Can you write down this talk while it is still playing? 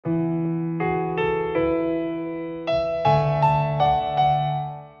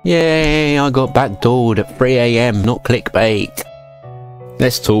Yay, I got backdoored at 3 AM, not clickbait.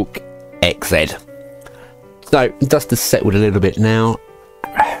 Let's talk XZ. So, dust has settled a little bit now.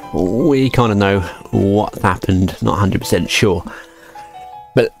 We kind of know what's happened, not 100% sure.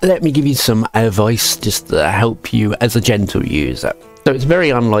 But let me give you some advice just to help you as a Gentoo user. So it's very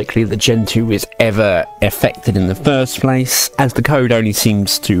unlikely that Gentoo is ever affected in the first place, as the code only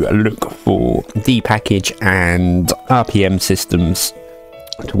seems to look for depackage and RPM systems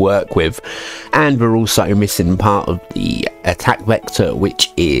to work with, and we're also missing part of the attack vector, which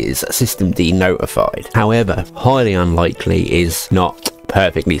is systemd notified. However, highly unlikely is not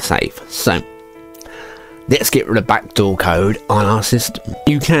perfectly safe. So let's get rid of backdoor code on our system.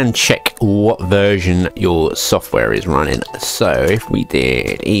 You can check what version your software is running. So if we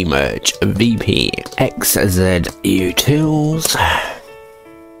did emerge vp xz-utils,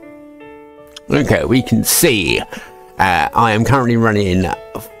 okay, we can see I am currently running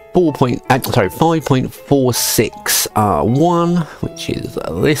 5.46 R1, which is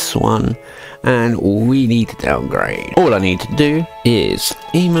this one, and we need to downgrade. All I need to do is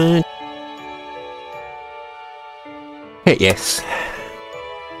emerge, hit yes.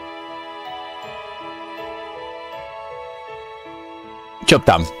 Job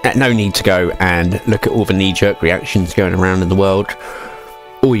done. No need to go and look at all the knee-jerk reactions going around in the world.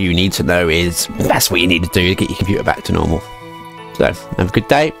 All you need to know is that's what you need to do to get your computer back to normal. So, have a good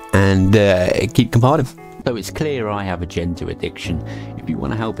day and keep compiling. So it's clear I have a Gentoo addiction. If you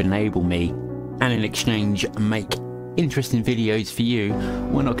want to help enable me and in exchange make interesting videos for you,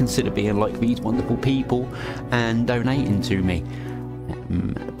 why not consider being like these wonderful people and donating to me?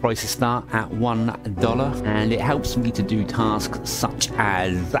 Prices start at $1 and it helps me to do tasks such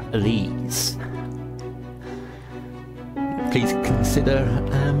as these. Please consider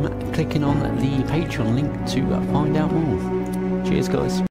clicking on the Patreon link to find out more. Cheers guys.